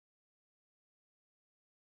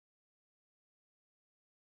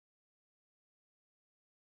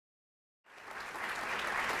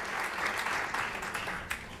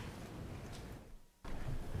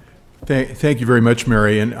Thank you very much,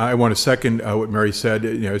 Mary. And I want to second what Mary said.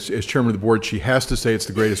 As chairman of the board, she has to say it's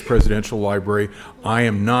the greatest presidential library. I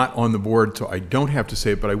am not on the board, so I don't have to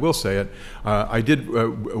say it, but I will say it. I did,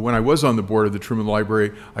 when I was on the board of the Truman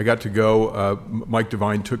Library, I got to go, Mike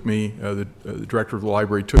Devine took me, the director of the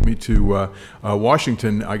library, took me to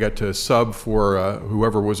Washington. I got to sub for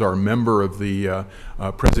whoever was our member of the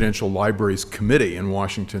Presidential Libraries Committee in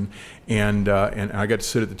Washington. And I got to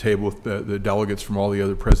sit at the table with the delegates from all the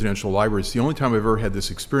other presidential libraries. It's the only time I've ever had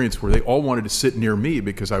this experience where they all wanted to sit near me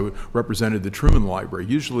because I represented the Truman Library.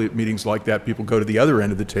 Usually at meetings like that, people go to the other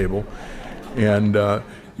end of the table. And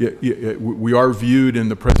we are viewed in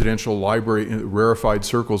the presidential library, in rarefied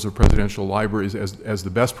circles of presidential libraries, as the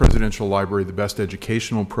best presidential library, the best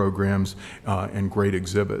educational programs, and great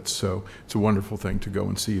exhibits. So it's a wonderful thing to go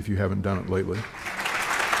and see if you haven't done it lately.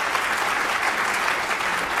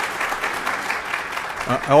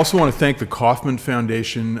 I also want to thank the Kauffman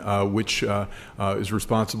Foundation, which is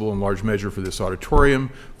responsible in large measure for this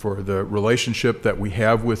auditorium, for the relationship that we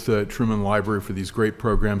have with the Truman Library for these great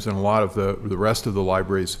programs, and a lot of the rest of the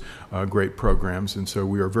library's great programs. And so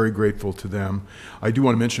we are very grateful to them. I do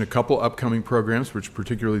want to mention a couple upcoming programs, which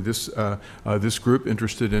particularly this group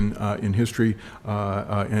interested in history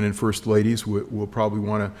and in First Ladies will probably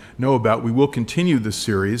want to know about. We will continue this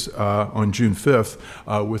series on June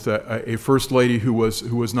 5th with a First Lady who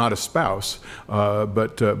was not a spouse,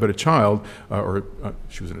 but a child,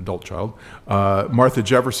 she was an adult child, Martha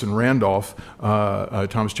Jefferson Randolph,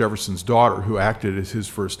 Thomas Jefferson's daughter, who acted as his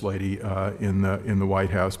First Lady in the White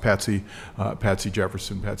House, Patsy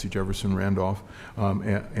Jefferson Randolph,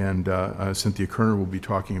 and Cynthia Kerner will be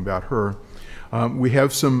talking about her. We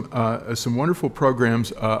have some wonderful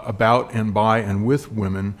programs about and by and with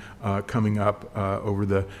women coming up over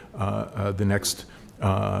the next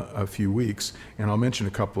a few weeks, and I'll mention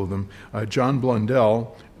a couple of them. John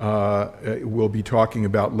Blundell will be talking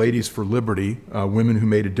about Ladies for Liberty, women who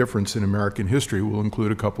made a difference in American history. We'll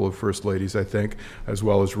include a couple of First Ladies, I think, as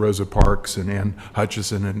well as Rosa Parks and Anne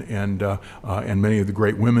Hutchison and many of the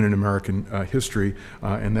great women in American history,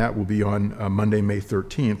 and that will be on Monday, May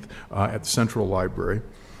 13th at the Central Library.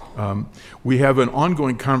 We have an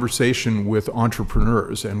ongoing conversation with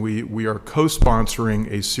entrepreneurs, and we are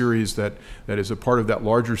co-sponsoring a series that is a part of that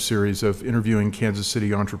larger series of interviewing Kansas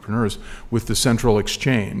City entrepreneurs with the Central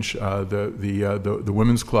Exchange, the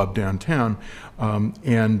women's club downtown.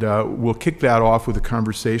 We'll kick that off with a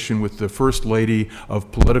conversation with the First Lady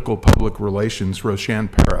of Political Public Relations, Roseanne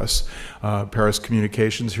Paris. Paris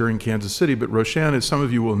Communications here in Kansas City, but Roseanne, as some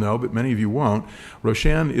of you will know, but many of you won't,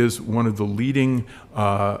 Roseanne is one of the leading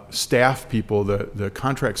staff people, the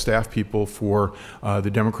contract staff people for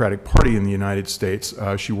the Democratic Party in the United States.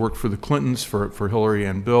 She worked for the Clintons, for Hillary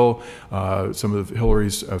and Bill. Some of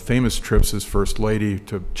Hillary's famous trips as First Lady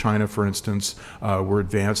to China, for instance, were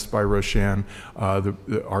advanced by Roseanne.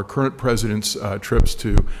 Our current president's trips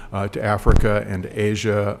to Africa and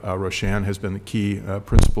Asia, Roseanne has been the key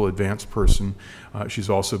principal advance person. She's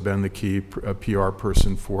also been the key PR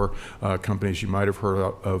person for companies you might have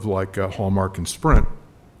heard of like Hallmark and Sprint.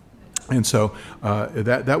 And so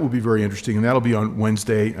that will be very interesting, and that'll be on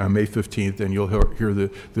Wednesday, May 15th, and you'll hear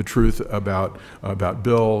the truth about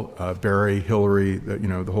Bill, Barry, Hillary,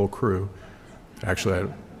 the whole crew.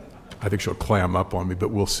 Actually, I think she'll clam up on me, but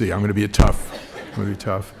we'll see. I'm going to be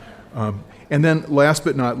tough. And then last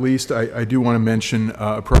but not least, I do want to mention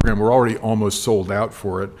a program. We're already almost sold out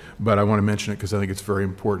for it, but I want to mention it because I think it's very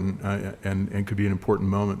important and could be an important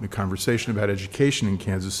moment in the conversation about education in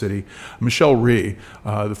Kansas City. Michelle Rhee,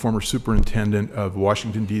 the former superintendent of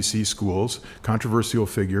Washington, D.C. schools, controversial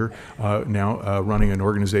figure, now running an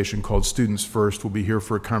organization called Students First, will be here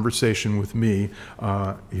for a conversation with me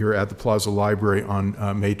here at the Plaza Library on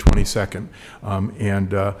May 22nd.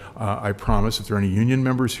 I promise if there are any union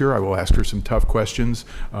members here, I will ask her some tough questions,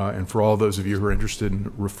 and for all those of you who are interested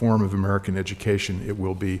in reform of American education, it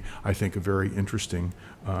will be, I think, a very interesting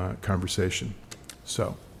conversation.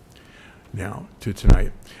 So, now to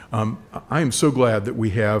tonight. I am so glad that we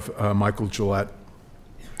have Michael Gillette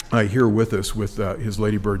here with us with his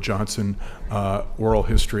Lady Bird Johnson oral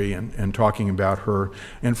history and talking about her,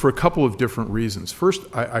 and for a couple of different reasons. First,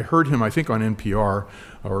 I heard him, I think, on NPR,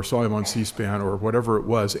 or saw him on C-SPAN or whatever it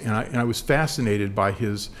was, and I was fascinated by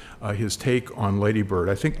his take on Lady Bird.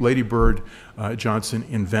 I think Lady Bird Johnson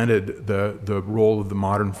invented the role of the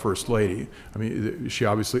modern First Lady. I mean, she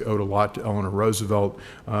obviously owed a lot to Eleanor Roosevelt,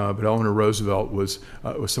 but Eleanor Roosevelt was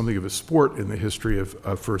something of a sport in the history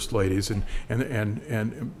of First Ladies, and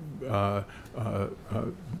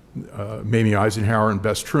Mamie Eisenhower and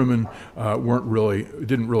Bess Truman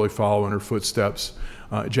didn't really follow in her footsteps.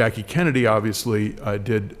 Jackie Kennedy obviously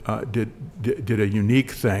did a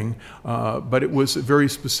unique thing, but it was very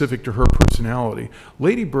specific to her personality.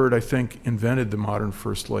 Lady Bird, I think, invented the modern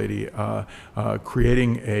First Lady,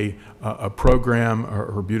 creating a program,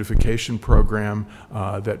 her beautification program,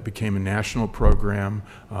 that became a national program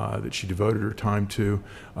that she devoted her time to,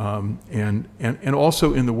 and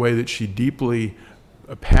also in the way that she deeply,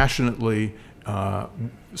 passionately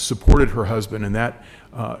supported her husband, and that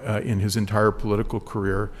in his entire political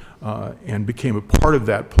career, and became a part of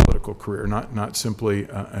that political career, not simply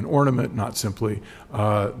an ornament, not simply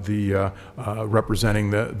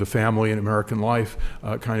representing the family in American life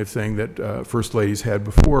kind of thing that first ladies had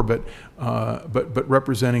before, but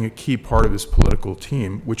representing a key part of his political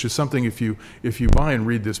team, which is something, if you buy and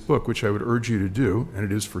read this book, which I would urge you to do, and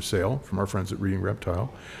it is for sale from our friends at Reading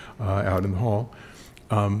Reptile out in the hall.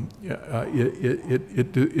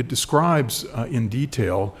 It describes in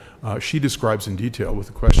detail, she describes in detail with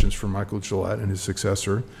the questions from Michael Gillette and his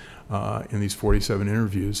successor in these 47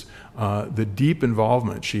 interviews, the deep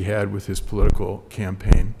involvement she had with his political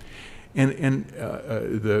campaign. And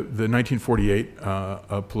the 1948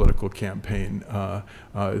 political campaign,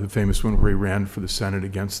 the famous one where he ran for the Senate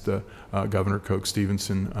against Governor Coke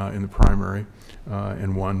Stevenson in the primary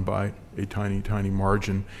and won by a tiny, tiny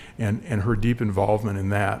margin, and her deep involvement in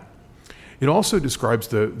that. It also describes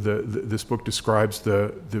this book describes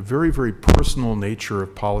the very, very personal nature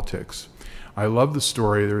of politics. I love the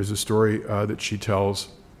story. There is a story that she tells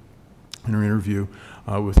in her interview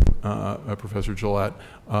with Professor Gillette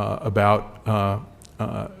about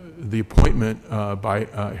the appointment by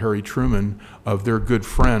Harry Truman of their good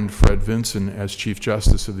friend Fred Vinson as Chief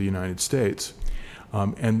Justice of the United States.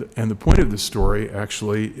 And the point of this story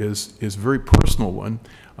actually is a very personal one.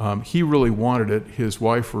 He really wanted it. His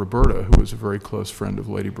wife Roberta, who was a very close friend of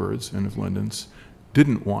Lady Bird's and of Lyndon's,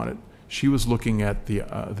 didn't want it. She was looking at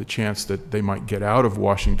the chance that they might get out of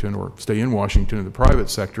Washington or stay in Washington in the private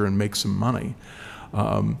sector and make some money.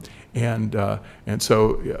 And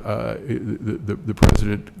so the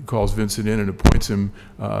president calls Vincent in and appoints him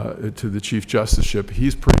to the chief justiceship.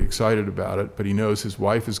 He's pretty excited about it, but he knows his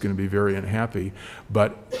wife is going to be very unhappy.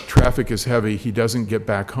 But traffic is heavy. He doesn't get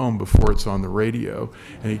back home before it's on the radio,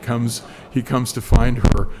 and he comes to find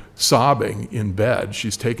her sobbing in bed.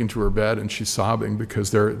 She's taken to her bed and she's sobbing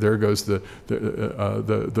because there goes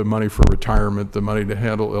the money for retirement, the money to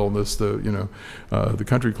handle illness, the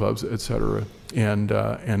country clubs, etc. And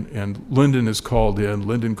Lyndon is called in.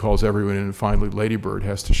 Lyndon calls everyone in, and finally Lady Bird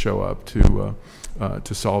has to show up to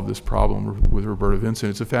solve this problem with Roberta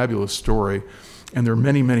Vincent. It's a fabulous story, and there are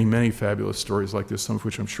many, many, many fabulous stories like this, some of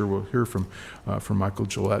which I'm sure we'll hear from Michael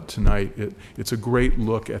Gillette tonight. It's a great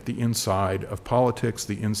look at the inside of politics,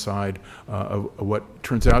 the inside of what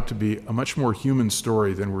turns out to be a much more human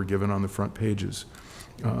story than we're given on the front pages.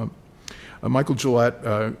 Michael Gillette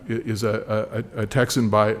is a Texan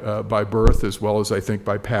by birth, as well as I think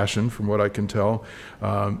by passion, from what I can tell.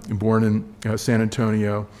 Born in San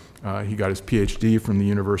Antonio, he got his PhD from the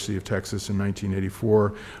University of Texas in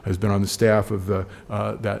 1984. Has been on the staff of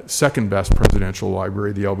that second best presidential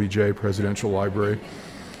library, the LBJ Presidential Library,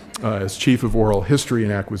 as chief of oral history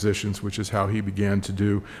and acquisitions, which is how he began to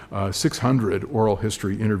do 600 oral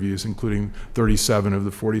history interviews, including 37 of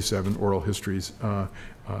the 47 oral histories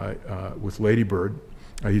with Lady Bird.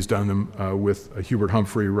 He's done them with Hubert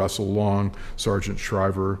Humphrey, Russell Long, Sargent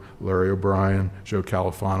Shriver, Larry O'Brien, Joe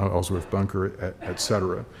Califano, Ellsworth Bunker,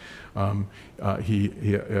 etc.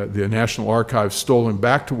 The National Archives stole him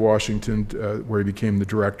back to Washington, where he became the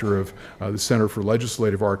director of the Center for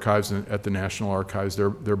Legislative Archives at the National Archives,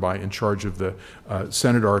 thereby in charge of the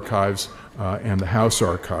Senate Archives and the House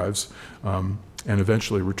Archives, and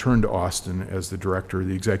eventually returned to Austin as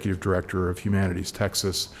the executive director of Humanities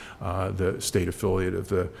Texas, the state affiliate of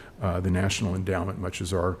the National Endowment, much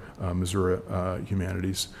as our Missouri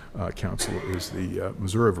Humanities Council is the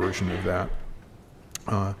Missouri version of that.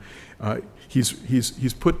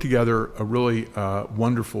 He's put together a really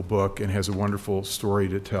wonderful book and has a wonderful story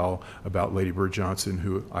to tell about Lady Bird Johnson,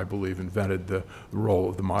 who I believe invented the role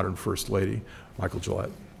of the modern First Lady. Michael Gillette.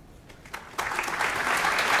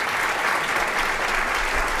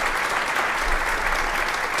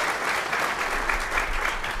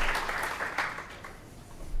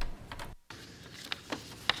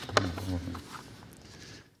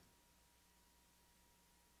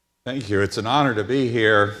 Thank you. It's an honor to be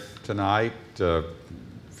here tonight.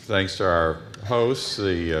 Thanks to our hosts,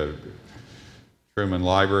 the Truman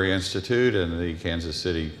Library Institute and the Kansas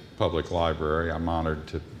City Public Library. I'm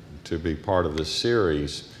honored to be part of this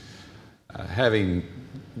series. Having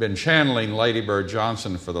been channeling Lady Bird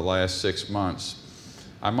Johnson for the last 6 months,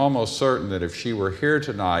 I'm almost certain that if she were here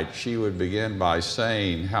tonight, she would begin by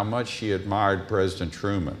saying how much she admired President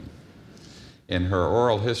Truman. In her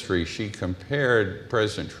oral history, she compared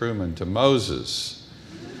President Truman to Moses,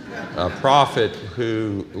 a prophet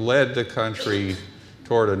who led the country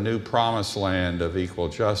toward a new promised land of equal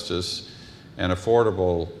justice and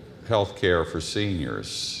affordable health care for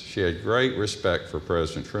seniors. She had great respect for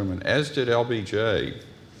President Truman, as did LBJ.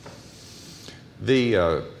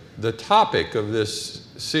 The topic of this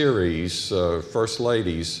series, First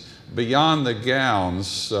Ladies, Beyond the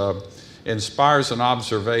Gowns, inspires an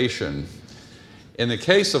observation. In the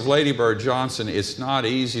case of Lady Bird Johnson, it's not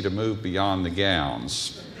easy to move beyond the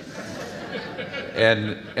gowns.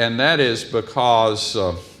 And that is because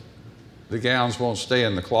the gowns won't stay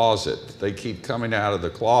in the closet. They keep coming out of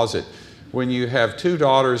the closet. When you have 2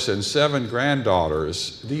 daughters and 7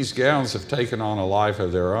 granddaughters, these gowns have taken on a life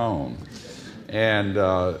of their own. And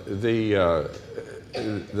the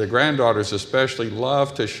granddaughters especially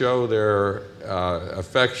love to show their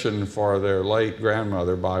affection for their late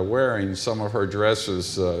grandmother by wearing some of her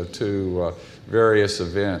dresses to various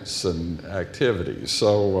events and activities.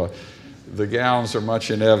 So the gowns are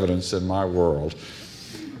much in evidence in my world.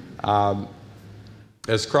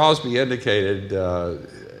 As Crosby indicated,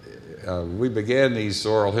 we began these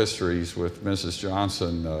oral histories with Mrs.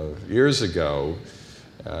 Johnson years ago,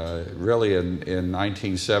 really in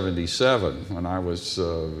 1977, when I was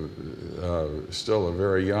still a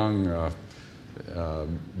very young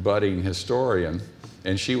budding historian,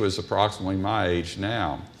 and she was approximately my age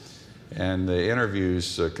now. And the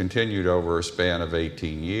interviews continued over a span of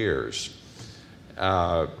 18 years.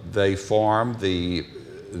 They formed the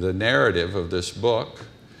narrative of this book,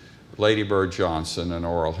 Lady Bird Johnson, An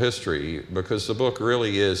Oral History, because the book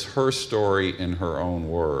really is her story in her own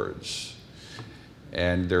words.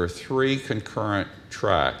 And there are 3 concurrent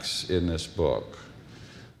tracks in this book.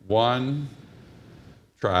 One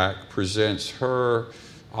track presents her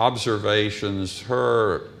observations,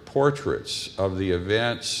 her portraits of the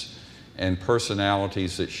events and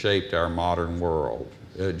personalities that shaped our modern world.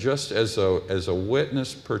 Just as a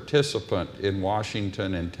witness participant in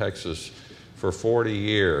Washington and Texas for 40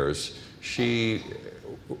 years, she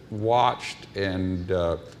watched and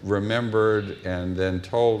remembered and then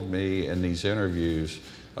told me in these interviews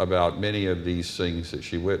about many of these things that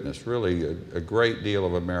she witnessed. Really a great deal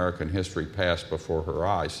of American history passed before her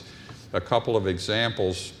eyes. A couple of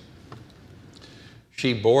examples.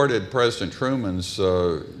 She boarded President Truman's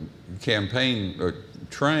campaign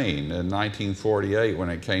train in 1948 when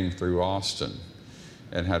it came through Austin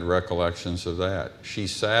and had recollections of that. She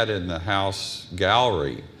sat in the House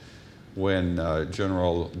gallery when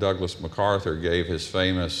General Douglas MacArthur gave his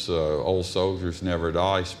famous Old Soldiers Never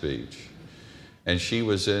Die speech. And she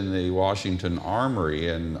was in the Washington Armory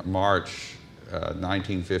in March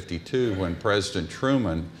 1952 when President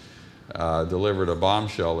Truman delivered a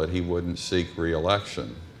bombshell that he wouldn't seek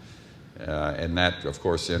re-election. And that, of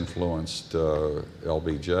course, influenced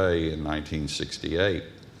LBJ in 1968.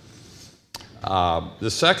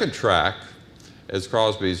 The second track, as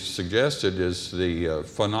Crosby suggested, is the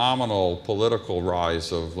phenomenal political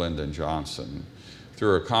rise of Lyndon Johnson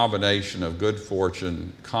through a combination of good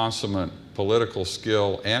fortune, consummate political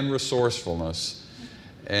skill, and resourcefulness,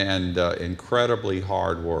 and incredibly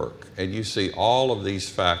hard work. And you see all of these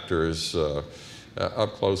factors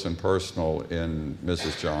up close and personal in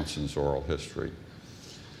Mrs. Johnson's oral history.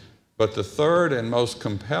 But the third and most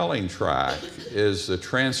compelling track is the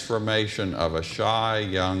transformation of a shy,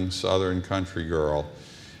 young Southern country girl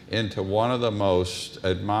into one of the most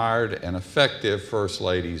admired and effective first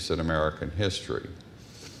ladies in American history.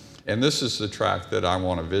 And this is the track that I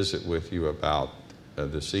want to visit with you about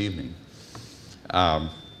this evening.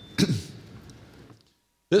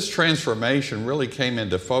 This transformation really came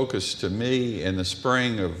into focus to me in the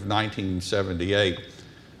spring of 1978.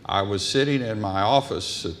 I was sitting in my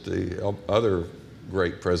office at the other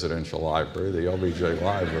great presidential library, the LBJ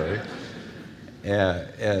Library,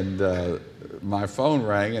 and my phone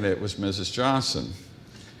rang and it was Mrs. Johnson.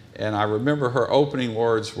 And I remember her opening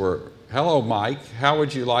words were, "Hello, Mike, how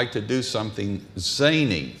would you like to do something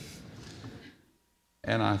zany?"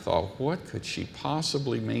 And I thought, what could she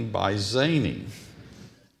possibly mean by zany?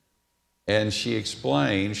 And she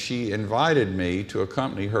explained, she invited me to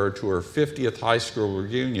accompany her to her 50th high school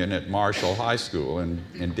reunion at Marshall High School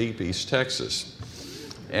in Deep East, Texas.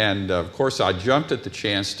 And of course, I jumped at the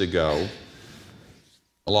chance to go,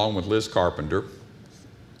 along with Liz Carpenter.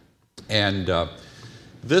 And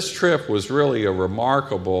this trip was really a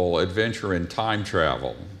remarkable adventure in time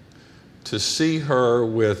travel, to see her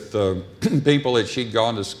with people that she'd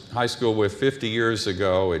gone to high school with 50 years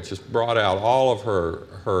ago, it just brought out all of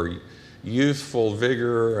her youthful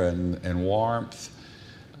vigor and warmth.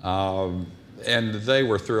 And they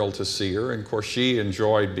were thrilled to see her. And of course, she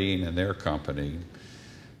enjoyed being in their company.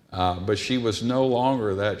 But she was no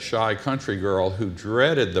longer that shy country girl who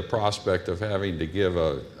dreaded the prospect of having to give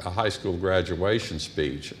a high school graduation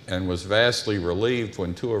speech, and was vastly relieved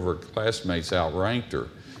when two of her classmates outranked her,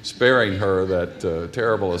 sparing her that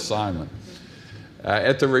terrible assignment.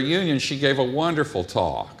 At the reunion, she gave a wonderful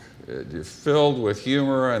talk, filled with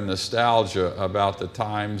humor and nostalgia about the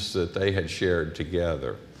times that they had shared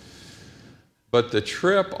together. But the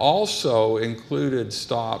trip also included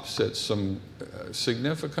stops at some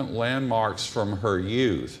significant landmarks from her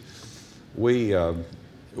youth. We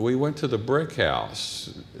went to the Brick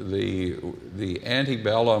House, the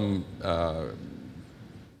antebellum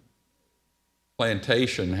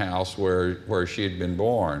plantation house where she had been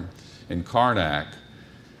born in Karnak,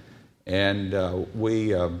 and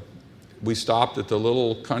we stopped at the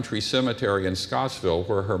little country cemetery in Scottsville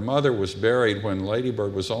where her mother was buried when Lady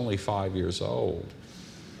Bird was only 5 years old.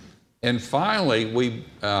 And finally, we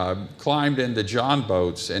climbed into John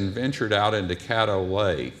boats and ventured out into Caddo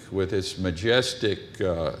Lake with its majestic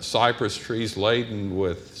cypress trees laden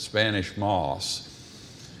with Spanish moss.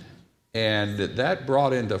 And that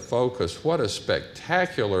brought into focus what a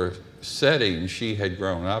spectacular setting she had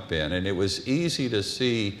grown up in. And it was easy to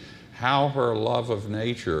see how her love of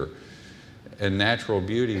nature and natural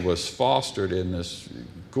beauty was fostered in this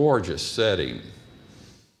gorgeous setting.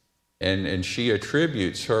 And she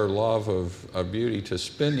attributes her love of beauty to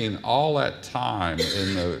spending all that time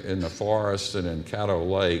in the forest and in Caddo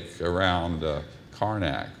Lake around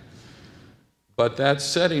Karnak. But that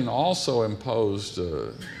setting also imposed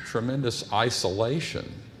tremendous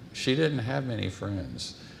isolation. She didn't have many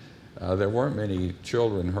friends. There weren't many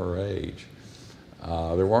children her age.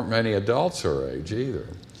 There weren't many adults her age either.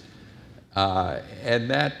 And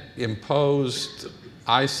that imposed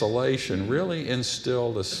isolation really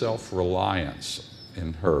instilled a self-reliance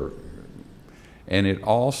in her. And it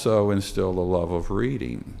also instilled a love of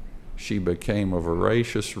reading. She became a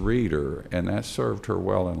voracious reader, and that served her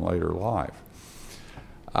well in later life.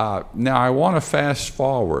 Now I want to fast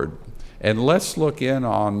forward, and let's look in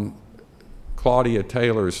on Claudia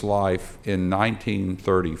Taylor's life in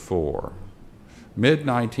 1934.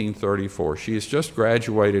 Mid-1934, she has just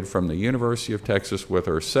graduated from the University of Texas with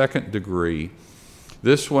her second degree,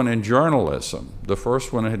 this one in journalism. The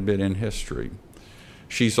first one had been in history.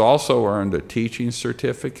 She's also earned a teaching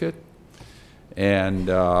certificate, and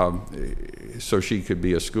so she could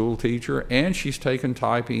be a school teacher, and she's taken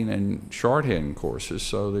typing and shorthand courses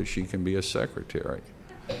so that she can be a secretary.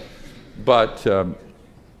 But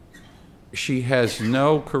she has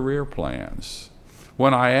no career plans.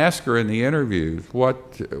 When I asked her in the interview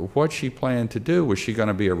what she planned to do, was she going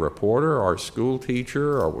to be a reporter or a school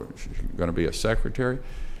teacher, or was she going to be a secretary?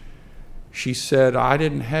 She said, I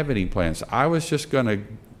didn't have any plans. I was just going to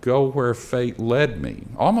go where fate led me,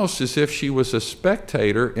 almost as if she was a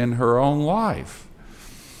spectator in her own life.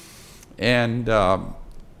 And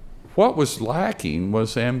what was lacking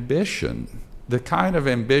was ambition, the kind of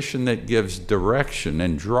ambition that gives direction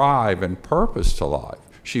and drive and purpose to life.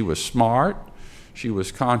 She was smart. She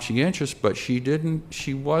was conscientious, but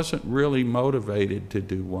she wasn't really motivated to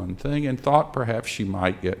do one thing, and thought perhaps she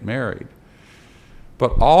might get married.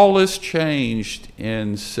 But all this changed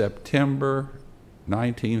in September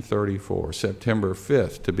 1934, September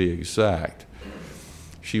 5th to be exact.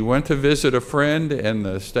 She went to visit a friend in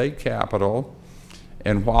the state capitol,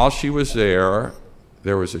 and while she was there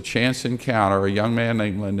was a chance encounter. A young man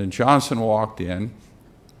named Lyndon Johnson walked in.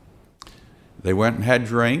 They went and had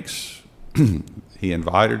drinks. He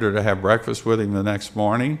invited her to have breakfast with him the next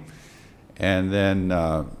morning, and then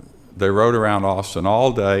they rode around Austin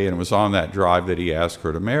all day, and it was on that drive that he asked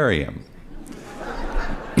her to marry him.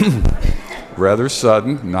 Rather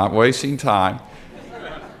sudden, not wasting time.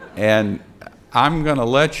 And I'm going to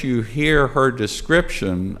let you hear her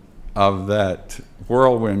description of that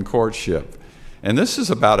whirlwind courtship. And this is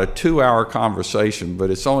about a 2-hour conversation, but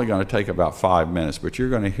it's only going to take about 5 minutes. But you're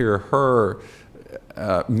going to hear her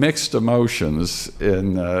mixed emotions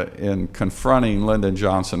in confronting Lyndon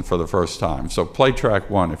Johnson for the first time. So play track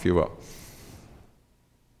 1, if you will.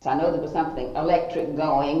 I know there was something electric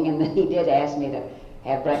going, and then he did ask me to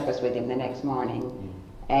have breakfast with him the next morning,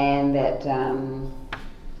 and that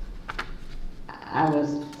I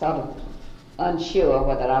was sort of unsure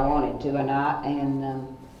whether I wanted to or not, and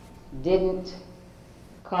didn't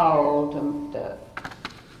call to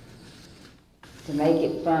make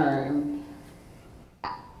it firm.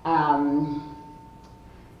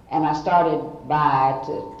 and I started by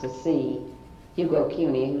to see Hugo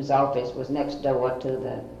Cuny, whose office was next door to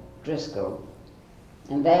the Driscoll.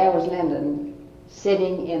 And there was Lyndon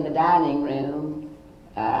sitting in the dining room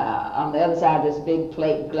on the other side of this big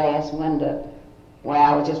plate glass window where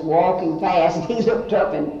I was just walking past, and he looked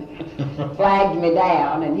up and flagged me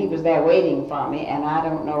down, and he was there waiting for me, and I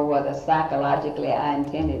don't know whether psychologically I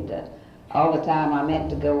intended to, all the time I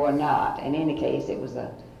meant to go or not. In any case, it was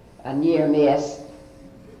a near miss.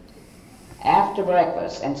 After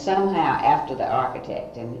breakfast, and somehow after the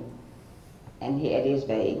architect, and it is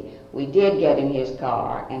vague, we did get in his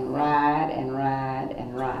car and ride and ride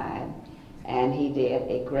and ride, and he did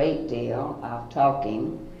a great deal of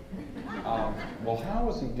talking. Well, how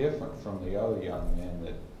was he different from the other young men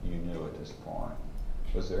that you knew at this point?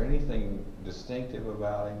 Was there anything distinctive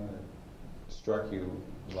about him that struck you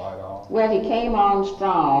right off? Well, he came on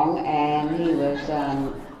strong, and he was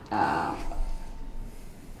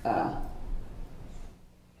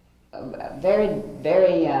very,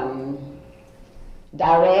 very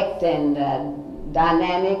direct and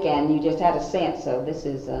dynamic, and you just had a sense of this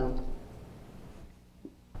is.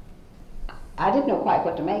 I didn't know quite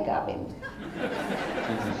what to make of him. Did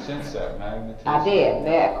you sense that magnetism? I did,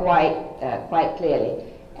 quite clearly.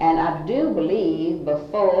 And I do believe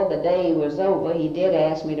before the day was over, he did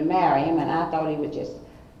ask me to marry him, and I thought he was just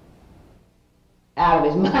out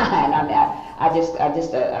of his mind. I mean,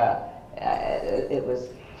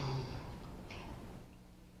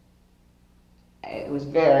 it was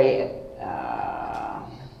very,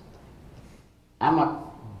 I'm a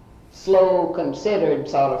slow, considered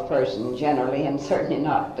sort of person generally, and certainly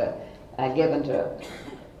not given to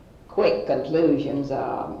quick conclusions,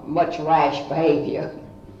 much rash behavior.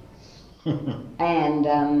 And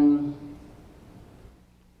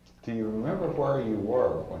do you remember where you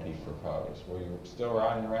were when he proposed? Were you still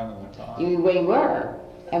riding around in the car? we were,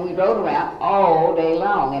 and we rode around all day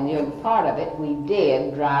long, and during part of it we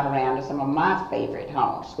did drive around to some of my favorite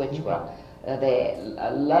haunts, which were the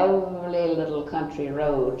lovely little country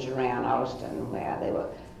roads around Austin, where there were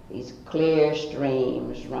these clear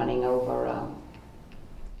streams running over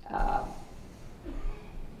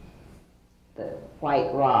the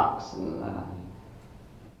white rocks and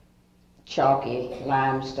chalky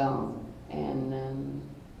limestone, and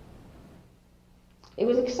it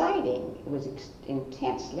was exciting. It was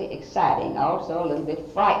intensely exciting, also a little bit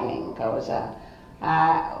frightening, because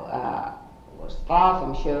I was far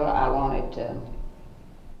from sure I wanted to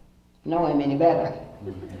know him any better.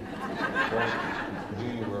 Well, do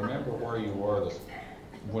you remember where you were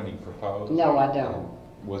when he proposed? No, I don't.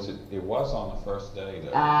 It was on the first day,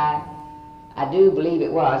 though? I do believe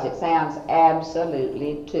it was. It sounds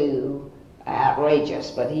absolutely too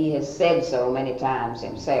outrageous, but he has said so many times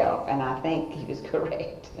himself, and I think he was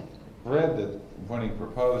correct. I read that when he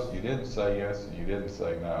proposed, you didn't say yes and you didn't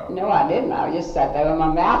say no. No, I didn't. I just sat there with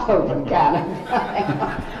my mouth open, kind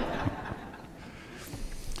of.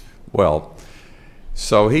 Well,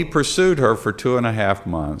 so he pursued her for 2.5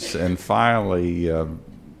 months, and finally,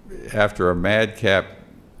 after a madcap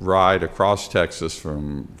ride across Texas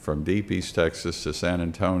from deep East Texas to San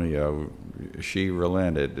Antonio, she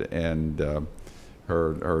relented, and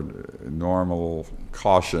her normal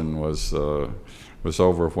caution was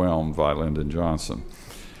overwhelmed by Lyndon Johnson.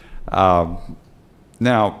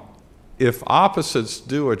 Now, if opposites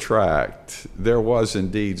do attract, there was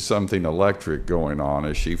indeed something electric going on,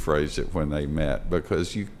 as she phrased it, when they met,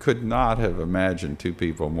 because you could not have imagined two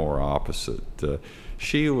people more opposite.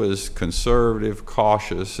 She was conservative,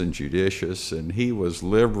 cautious, and judicious, and he was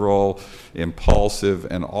liberal, impulsive,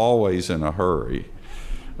 and always in a hurry.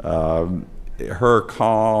 Her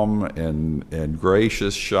calm and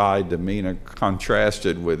gracious, shy demeanor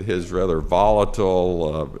contrasted with his rather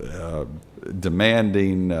volatile,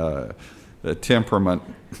 demanding temperament.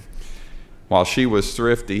 While she was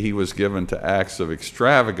thrifty, he was given to acts of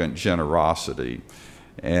extravagant generosity.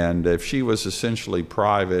 And if she was essentially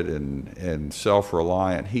private and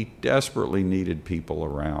self-reliant, he desperately needed people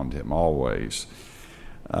around him, always.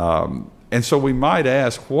 And so we might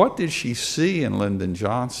ask, what did she see in Lyndon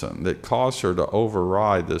Johnson that caused her to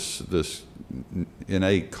override this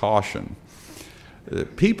innate caution?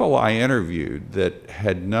 People I interviewed that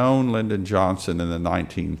had known Lyndon Johnson in the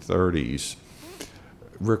 1930s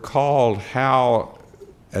recalled how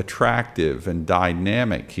attractive and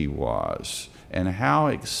dynamic he was, and how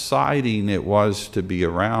exciting it was to be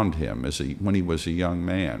around him when he was a young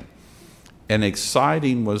man. And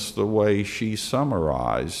exciting was the way she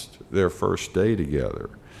summarized their first day together.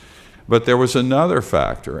 But there was another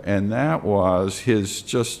factor, and that was his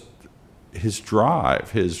just his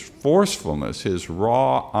drive, his forcefulness, his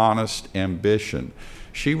raw, honest ambition.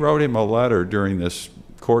 She wrote him a letter during this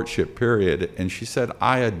courtship period, and she said,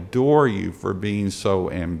 "I adore you for being so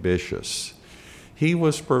ambitious." He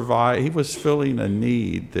was filling a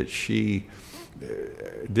need that she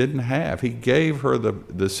didn't have. He gave her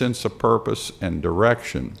the sense of purpose and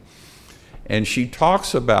direction. And she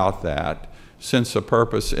talks about that sense of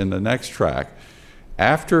purpose in the next track.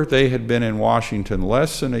 After they had been in Washington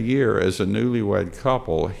less than a year as a newlywed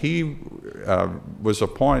couple, he was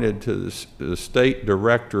appointed to the state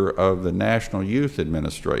director of the National Youth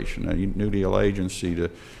Administration, a New Deal agency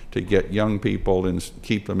to get young people and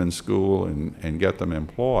keep them in school and get them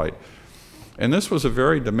employed. And this was a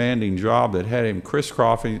very demanding job that had him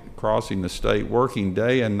crisscrossing the state, working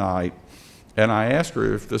day and night. And I asked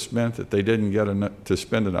her if this meant that they didn't get to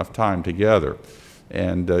spend enough time together.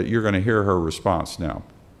 And you're going to hear her response now.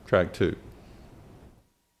 Track 2.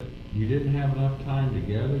 You didn't have enough time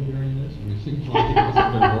together during this? I mean, it seems like you must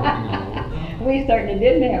have been working all over time. We certainly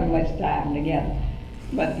didn't have much time together.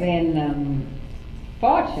 But then,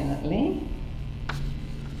 fortunately,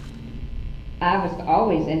 I was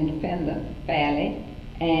always independent, fairly,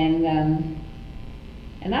 and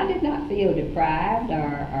I did not feel deprived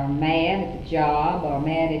or mad at the job or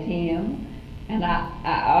mad at him. And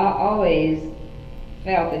I always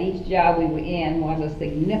felt that each job we were in was a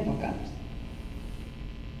significant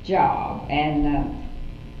job. And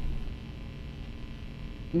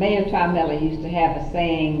Mayor Traumella used to have a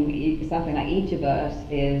saying, something like, each of us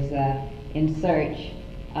is in search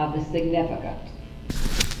of the significant.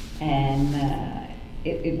 And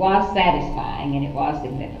it was satisfying and it was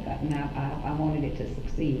significant, and I wanted it to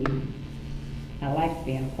succeed. I liked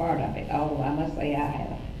being a part of it, although I must say I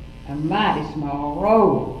had a mighty small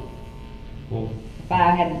role. Well, if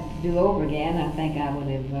I had to do over again, I think I would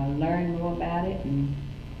have learned more about it and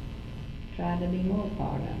tried to be more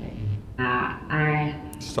part of it. I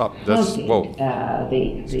Stop. That's whoa.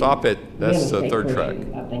 Stop it. That's the third track.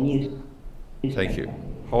 Of the newspaper. Thank you.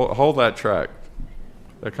 Hold that track.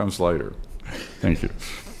 That comes later. Thank you.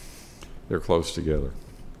 They're close together.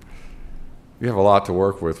 You have a lot to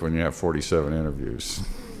work with when you have 47 interviews.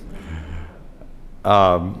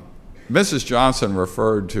 Mrs. Johnson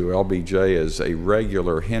referred to LBJ as a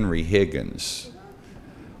regular Henry Higgins,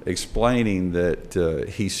 explaining that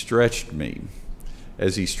he stretched me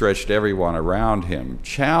as he stretched everyone around him,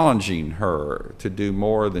 challenging her to do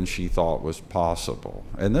more than she thought was possible.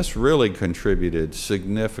 And this really contributed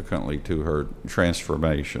significantly to her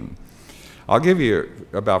transformation. I'll give you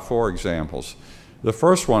about 4 examples. The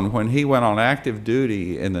first one, when he went on active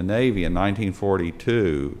duty in the Navy in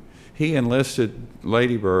 1942, he enlisted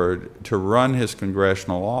Lady Bird to run his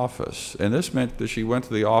congressional office. And this meant that she went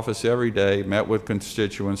to the office every day, met with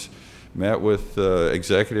constituents, met with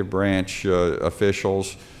executive branch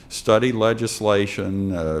officials, studied legislation,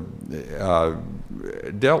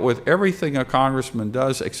 dealt with everything a congressman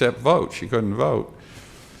does except vote. She couldn't vote.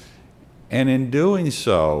 And in doing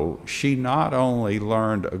so, she not only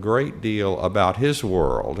learned a great deal about his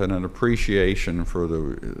world and an appreciation for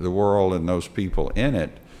the world and those people in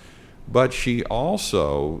it, but she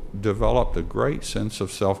also developed a great sense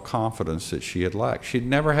of self-confidence that she had lacked. She'd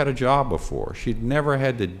never had a job before. She'd never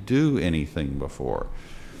had to do anything before.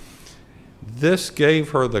 This gave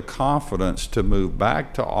her the confidence to move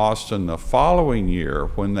back to Austin the following year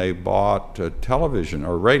when they bought a television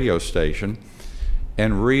or radio station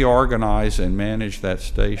and reorganize and manage that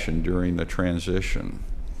station during the transition.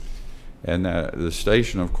 And the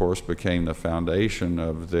station, of course, became the foundation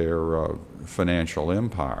of their financial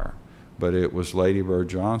empire. But it was Lady Bird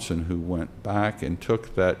Johnson who went back and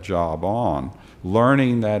took that job on,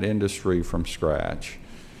 learning that industry from scratch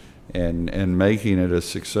and making it a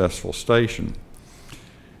successful station.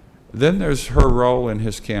 Then there's her role in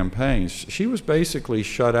his campaigns. She was basically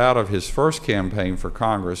shut out of his first campaign for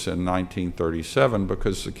Congress in 1937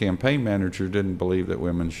 because the campaign manager didn't believe that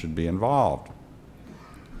women should be involved.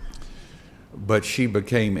 But she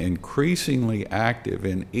became increasingly active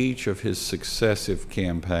in each of his successive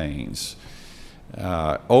campaigns,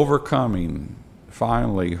 overcoming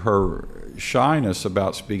finally her shyness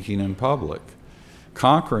about speaking in public,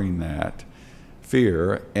 conquering that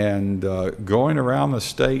fear and going around the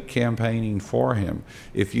state campaigning for him.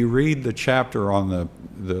 If you read the chapter on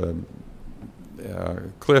the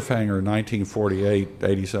cliffhanger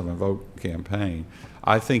 1948-87 vote campaign,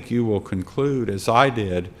 I think you will conclude, as I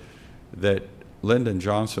did, that Lyndon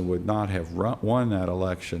Johnson would not have won that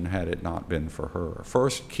election had it not been for her.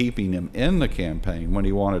 First, keeping him in the campaign when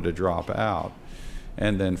he wanted to drop out,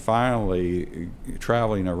 and then finally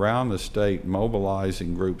traveling around the state,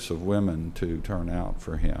 mobilizing groups of women to turn out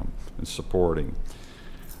for him and supporting.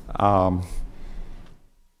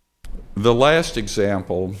 The last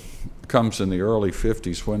example comes in the early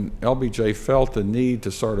 50s when LBJ felt the need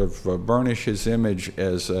to sort of burnish his image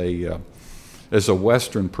as a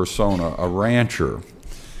Western persona, a rancher.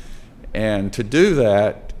 And to do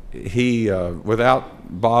that, he,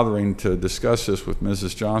 without bothering to discuss this with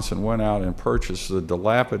Mrs. Johnson, went out and purchased the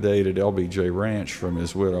dilapidated LBJ ranch from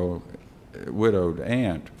his widowed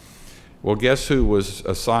aunt. Well, guess who was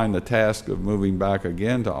assigned the task of moving back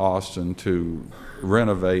again to Austin to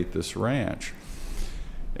renovate this ranch?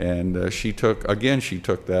 And she took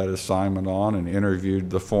that assignment on and interviewed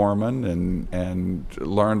the foreman and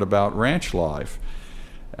learned about ranch life.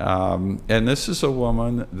 And this is a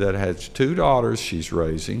woman that has 2 daughters she's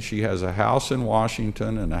raising. She has a house in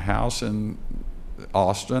Washington and a house in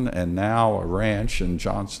Austin, and now a ranch in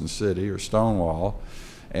Johnson City or Stonewall,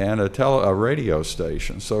 and a radio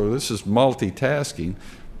station. So this is multitasking,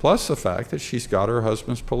 plus the fact that she's got her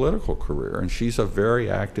husband's political career, and she's a very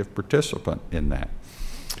active participant in that.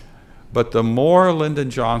 But the more Lyndon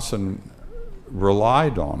Johnson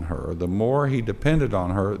relied on her, the more he depended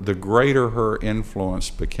on her, the greater her influence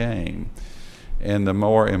became, and the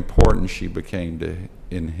more important she became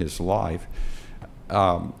in his life.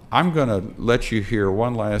 I'm going to let you hear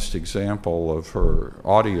one last example of her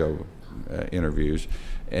audio interviews,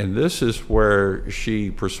 and this is where she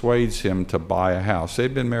persuades him to buy a house.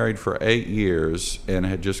 They'd been married for 8 years and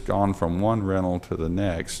had just gone from one rental to the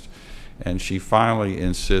next, and she finally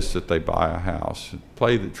insists that they buy a house.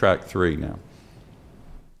 Play the track 3 now.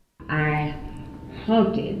 I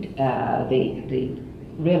hunted the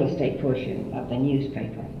real estate portion of the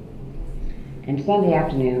newspaper, and Sunday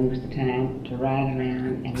afternoon was the time to ride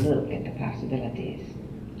around and look at the possibilities.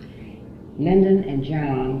 Lyndon and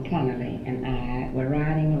John Connolly and I were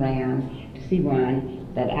riding around to see one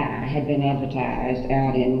that had been advertised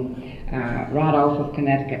out in right off of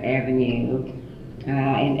Connecticut Avenue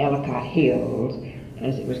in Ellicott Hills,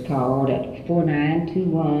 as it was called, at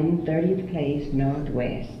 4921 30th Place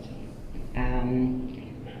Northwest.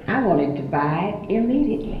 I wanted to buy it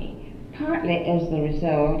immediately, partly as the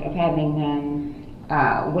result of having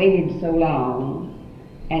waited so long,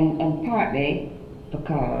 and partly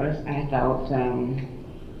because I thought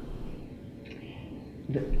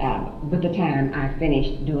by the time I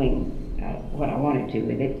finished doing what I wanted to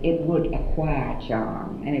with it, it would acquire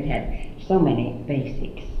charm, and it had so many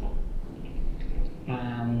basics.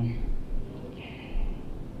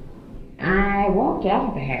 I walked out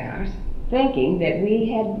of the house thinking that we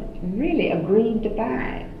had really agreed to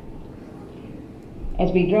buy it.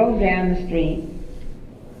 As we drove down the street,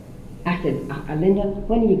 I said, Lyndon,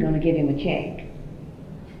 when are you going to give him a check?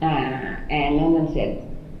 And Lyndon said,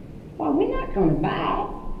 well, we're not going to buy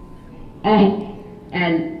it.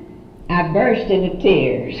 And I burst into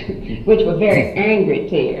tears, which were very angry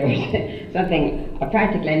tears, something I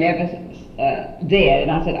practically never did.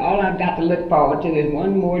 And I said, all I've got to look forward to is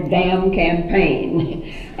one more damn campaign.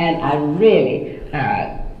 And I really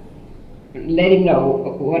let him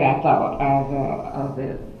know what I thought of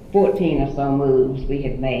the 14 or so moves we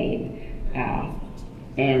had made.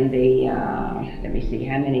 And the, let me see,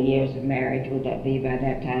 how many years of marriage would that be by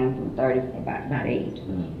that time? From 30, about 8,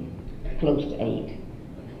 close to 8.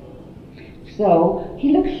 So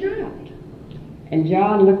he looked shocked. And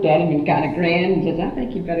John looked at him and kind of grinned and says, I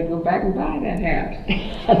think you better go back and buy that house.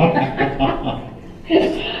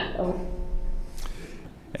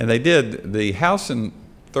 And they did. The house in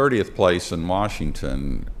 30th Place in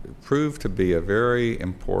Washington proved to be a very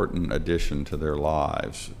important addition to their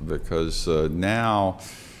lives, because now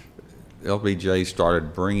LBJ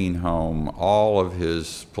started bringing home all of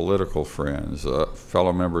his political friends,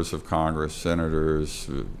 fellow members of Congress, senators,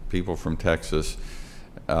 people from Texas.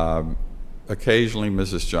 Occasionally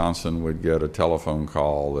Mrs. Johnson would get a telephone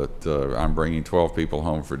call that I'm bringing 12 people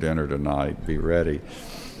home for dinner tonight, be ready.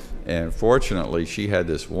 And fortunately she had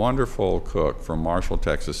this wonderful cook from Marshall,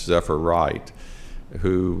 Texas, Zephyr Wright,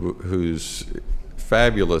 whose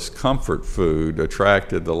fabulous comfort food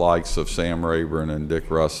attracted the likes of Sam Rayburn and Dick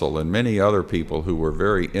Russell and many other people who were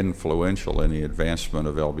very influential in the advancement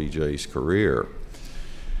of LBJ's career.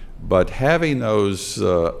 But having those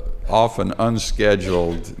often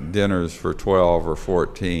unscheduled dinners for 12 or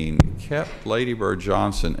 14 kept Lady Bird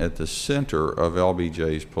Johnson at the center of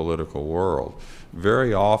LBJ's political world.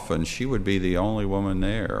 Very often she would be the only woman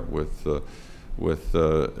there with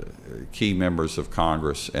key members of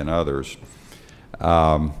Congress and others.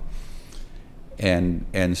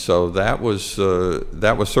 And so that was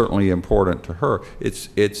certainly important to her.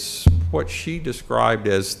 It's what she described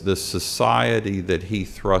as the society that he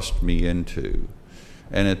thrust me into.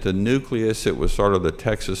 And at the nucleus, it was sort of the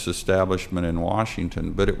Texas establishment in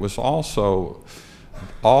Washington, but it was also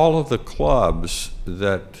all of the clubs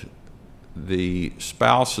that the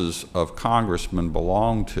spouses of congressmen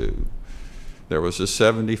belonged to. There was the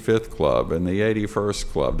 75th Club and the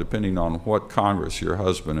 81st Club, depending on what Congress your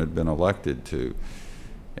husband had been elected to.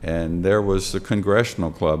 And there was the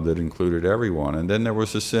Congressional Club that included everyone. And then there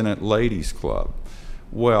was the Senate Ladies Club.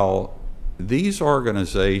 Well, these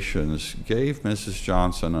organizations gave Mrs.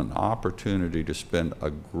 Johnson an opportunity to spend a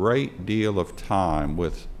great deal of time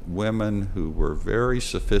with women who were very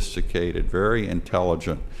sophisticated, very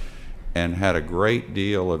intelligent, and had a great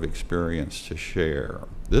deal of experience to share.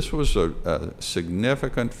 This was a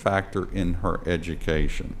significant factor in her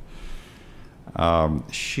education.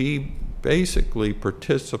 She basically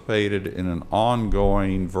participated in an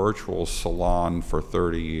ongoing virtual salon for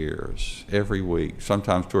 30 years, every week,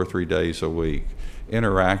 sometimes 2 or 3 days a week,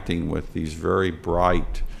 interacting with these very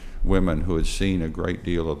bright women who had seen a great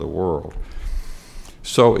deal of the world.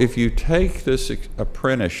 So if you take this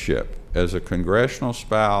apprenticeship as a congressional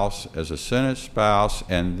spouse, as a Senate spouse,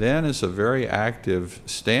 and then as a very active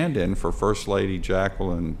stand-in for First Lady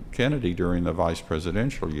Jacqueline Kennedy during the vice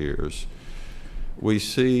presidential years, we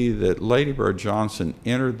see that Lady Bird Johnson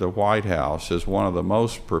entered the White House as one of the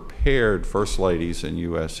most prepared First Ladies in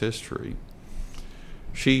U.S. history.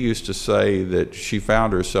 She used to say that she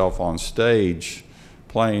found herself on stage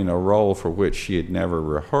playing a role for which she had never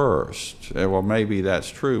rehearsed. Well, maybe that's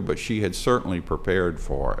true, but she had certainly prepared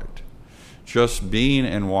for it. Just being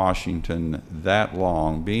in Washington that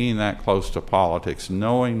long, being that close to politics,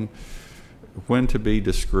 knowing when to be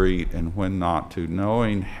discreet and when not to,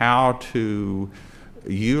 knowing how to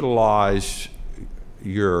utilize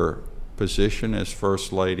your position as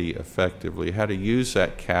First Lady effectively, how to use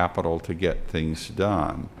that capital to get things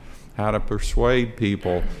done, how to persuade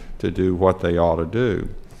people to do what they ought to do.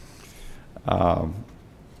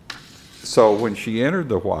 So when she entered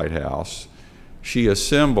the White House, she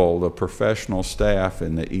assembled a professional staff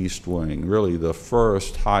in the East Wing, really the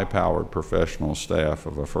first high-powered professional staff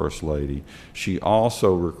of a First Lady. She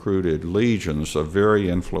also recruited legions of very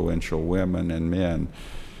influential women and men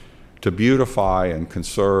to beautify and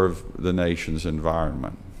conserve the nation's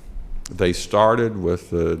environment. They started with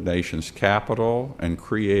the nation's capital and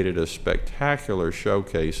created a spectacular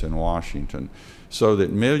showcase in Washington so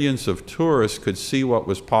that millions of tourists could see what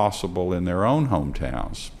was possible in their own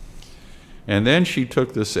hometowns. And then she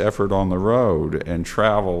took this effort on the road and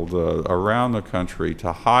traveled around the country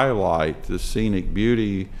to highlight the scenic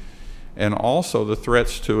beauty and also the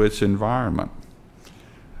threats to its environment.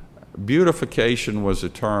 Beautification was a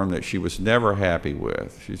term that she was never happy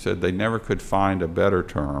with. She said they never could find a better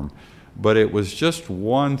term, but it was just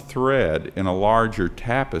one thread in a larger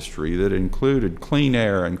tapestry that included clean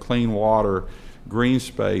air and clean water, green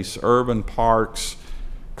space, urban parks,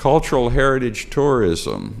 cultural heritage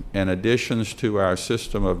tourism, and additions to our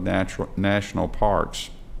system of national parks.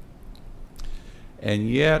 And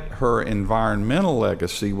yet her environmental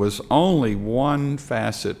legacy was only one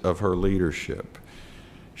facet of her leadership.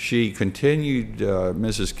 She continued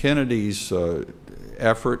Mrs. Kennedy's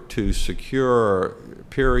effort to secure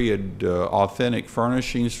period authentic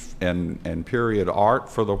furnishings and period art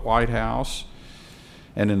for the White House.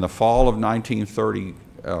 And in the fall of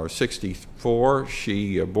 1964,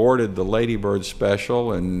 she boarded the Lady Bird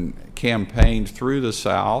Special and campaigned through the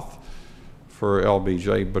South for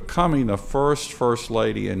LBJ, becoming the first First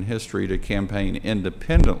Lady in history to campaign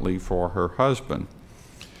independently for her husband.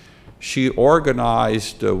 She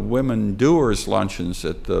organized women doers luncheons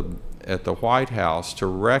at the White House to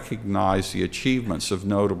recognize the achievements of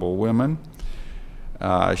notable women.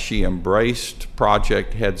 She embraced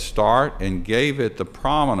Project Head Start and gave it the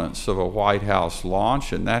prominence of a White House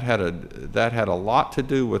launch, and that had a lot to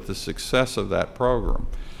do with the success of that program.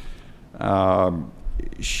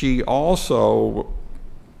 She also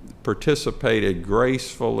participated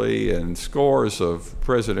gracefully in scores of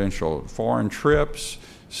presidential foreign trips,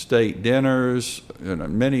 state dinners, and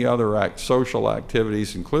many other social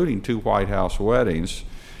activities, including 2 White House weddings.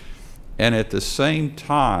 And at the same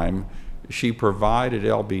time, she provided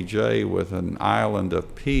LBJ with an island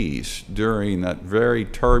of peace during that very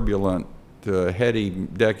turbulent, heady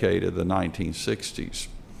decade of the 1960s.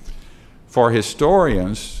 For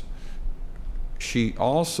historians, she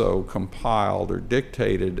also compiled or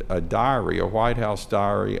dictated a diary, a White House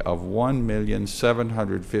diary of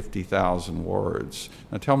 1,750,000 words.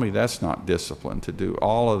 Now tell me that's not discipline to do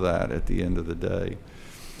all of that at the end of the day.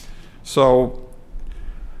 So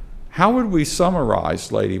How would we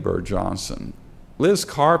summarize Lady Bird Johnson? Liz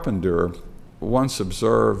Carpenter once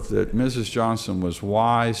observed that Mrs. Johnson was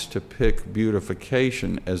wise to pick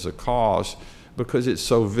beautification as a cause because it's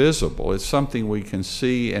so visible. It's something we can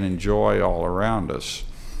see and enjoy all around us.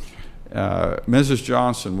 Mrs.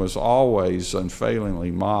 Johnson was always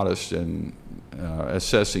unfailingly modest in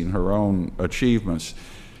assessing her own achievements.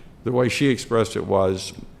 The way she expressed it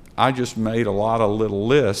was, I just made a lot of little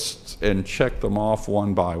lists and checked them off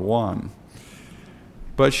one by one.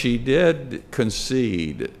 But she did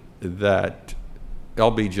concede that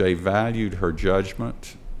LBJ valued her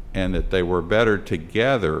judgment and that they were better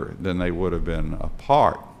together than they would have been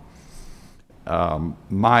apart.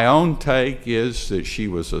 My own take is that she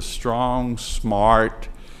was a strong, smart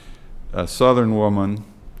Southern woman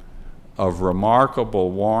of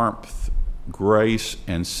remarkable warmth, grace,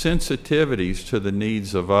 and sensitivities to the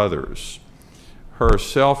needs of others. Her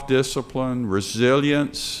self-discipline,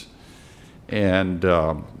 resilience, and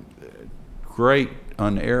great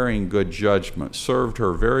unerring good judgment served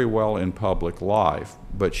her very well in public life,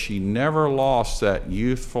 but she never lost that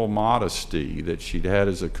youthful modesty that she'd had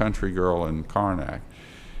as a country girl in Karnak,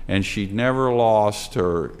 and she never lost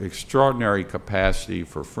her extraordinary capacity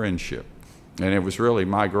for friendship. And it was really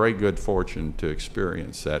my great good fortune to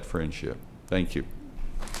experience that friendship. Thank you.